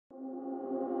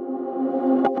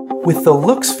With the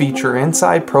looks feature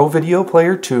inside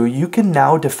ProVideoPlayer 2, you can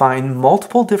now define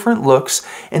multiple different looks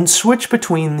and switch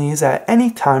between these at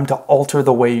any time to alter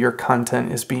the way your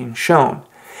content is being shown.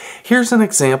 Here's an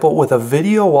example with a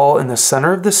video wall in the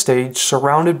center of the stage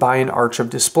surrounded by an arch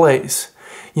of displays.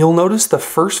 You'll notice the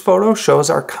first photo shows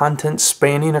our content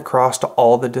spanning across to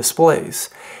all the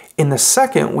displays. In the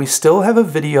second, we still have a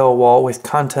video wall with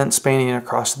content spanning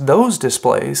across those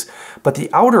displays, but the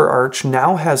outer arch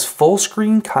now has full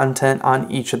screen content on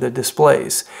each of the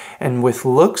displays. And with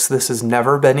looks, this has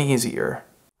never been easier.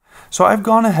 So I've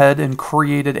gone ahead and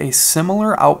created a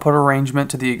similar output arrangement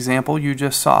to the example you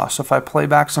just saw. So if I play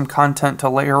back some content to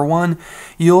layer 1,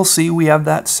 you'll see we have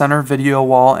that center video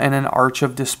wall and an arch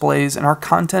of displays, and our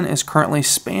content is currently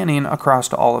spanning across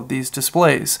to all of these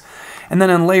displays. And then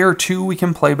in layer 2, we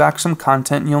can play back some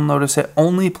content, and you'll notice it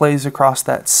only plays across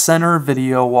that center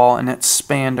video wall and it's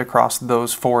spanned across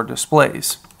those 4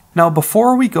 displays. Now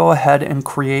before we go ahead and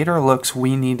create our looks,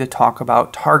 we need to talk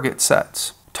about target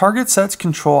sets. Target sets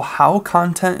control how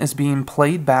content is being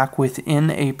played back within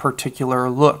a particular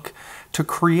look. To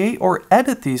create or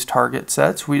edit these target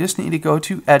sets, we just need to go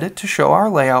to Edit to show our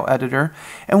layout editor,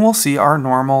 and we'll see our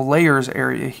normal layers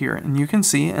area here. And you can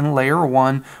see in layer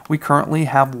 1, we currently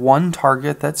have one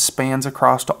target that spans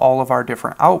across to all of our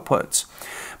different outputs.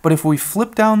 But if we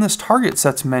flip down this target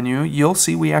sets menu, you'll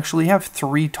see we actually have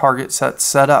 3 target sets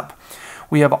set up.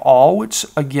 We have all, which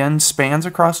again spans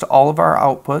across to all of our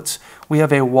outputs. We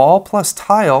have a wall plus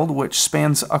tiled, which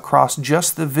spans across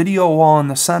just the video wall in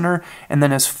the center and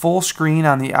then is full screen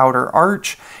on the outer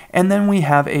arch. And then we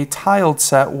have a tiled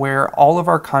set where all of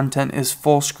our content is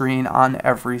full screen on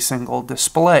every single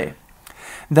display.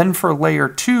 Then for layer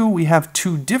 2, we have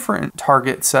 2 different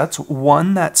target sets,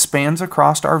 one that spans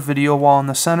across our video wall in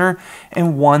the center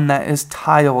and one that is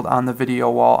tiled on the video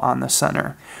wall on the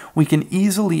center. We can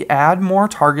easily add more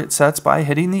target sets by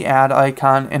hitting the add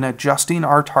icon and adjusting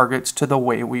our targets to the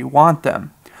way we want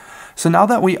them. So now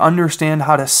that we understand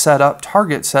how to set up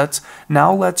target sets,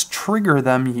 now let's trigger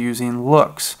them using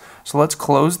looks. So let's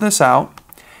close this out.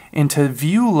 Into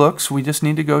view looks, we just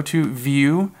need to go to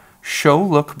view, show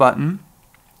look button.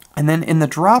 And then in the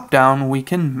drop down, we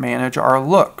can manage our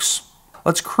looks.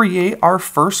 Let's create our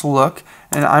first look,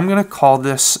 and I'm going to call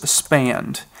this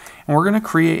spanned. And we're going to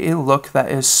create a look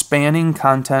that is spanning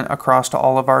content across to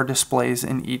all of our displays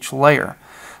in each layer.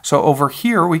 So over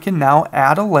here, we can now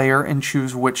add a layer and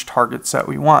choose which target set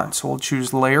we want. So we'll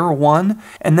choose layer 1,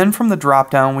 and then from the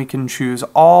drop down, we can choose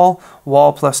all,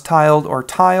 wall plus tiled, or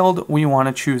tiled. We want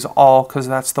to choose all because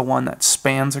that's the one that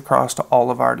spans across to all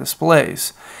of our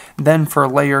displays. Then for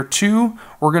layer 2,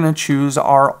 we're going to choose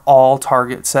our all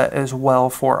target set as well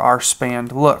for our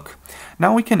spanned look.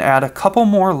 Now we can add a couple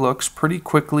more looks pretty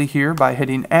quickly here by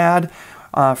hitting add.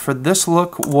 For this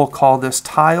look, we'll call this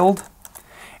tiled.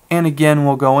 And again,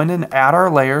 we'll go in and add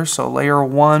our layers. So layer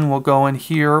 1, we'll go in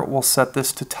here, we'll set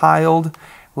this to tiled.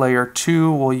 Layer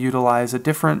 2, we'll utilize a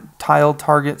different tiled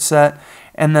target set.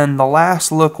 And then the last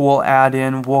look we'll add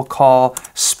in, we'll call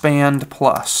spanned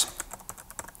plus.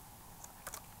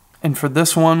 And for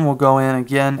this one, we'll go in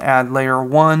again, add layer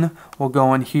 1, we'll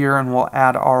go in here and we'll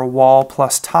add our wall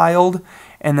plus tiled.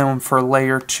 And then for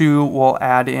layer 2, we'll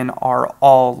add in our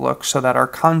all look so that our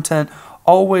content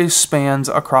always spans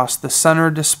across the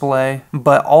center display,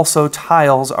 but also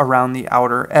tiles around the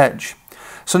outer edge.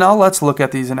 So now let's look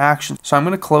at these in action. So I'm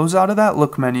going to close out of that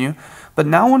look menu, but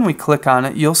now when we click on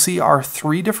it, you'll see our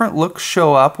 3 different looks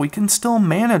show up. We can still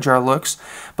manage our looks,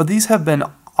 but these have been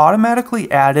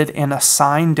automatically added and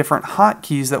assign different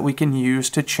hotkeys that we can use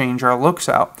to change our looks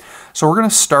out. So we're going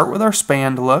to start with our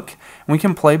spanned look. We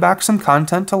can play back some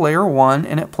content to layer 1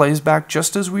 and it plays back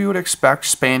just as we would expect,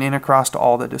 spanning across to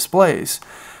all the displays.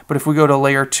 But if we go to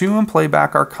layer 2 and play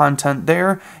back our content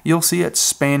there, you'll see it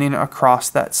spanning across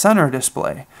that center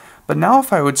display. But now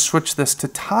if I would switch this to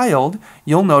tiled,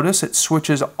 you'll notice it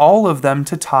switches all of them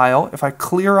to tile. If I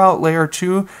clear out layer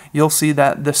 2, you'll see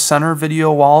that the center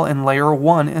video wall in layer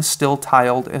 1 is still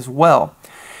tiled as well.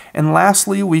 And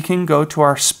lastly, we can go to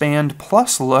our spanned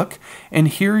plus look, and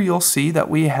here you'll see that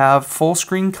we have full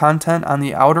screen content on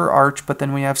the outer arch, but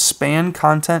then we have span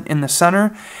content in the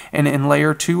center. And in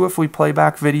layer 2, if we play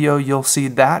back video, you'll see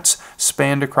that's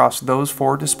spanned across those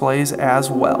 4 displays as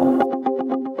well.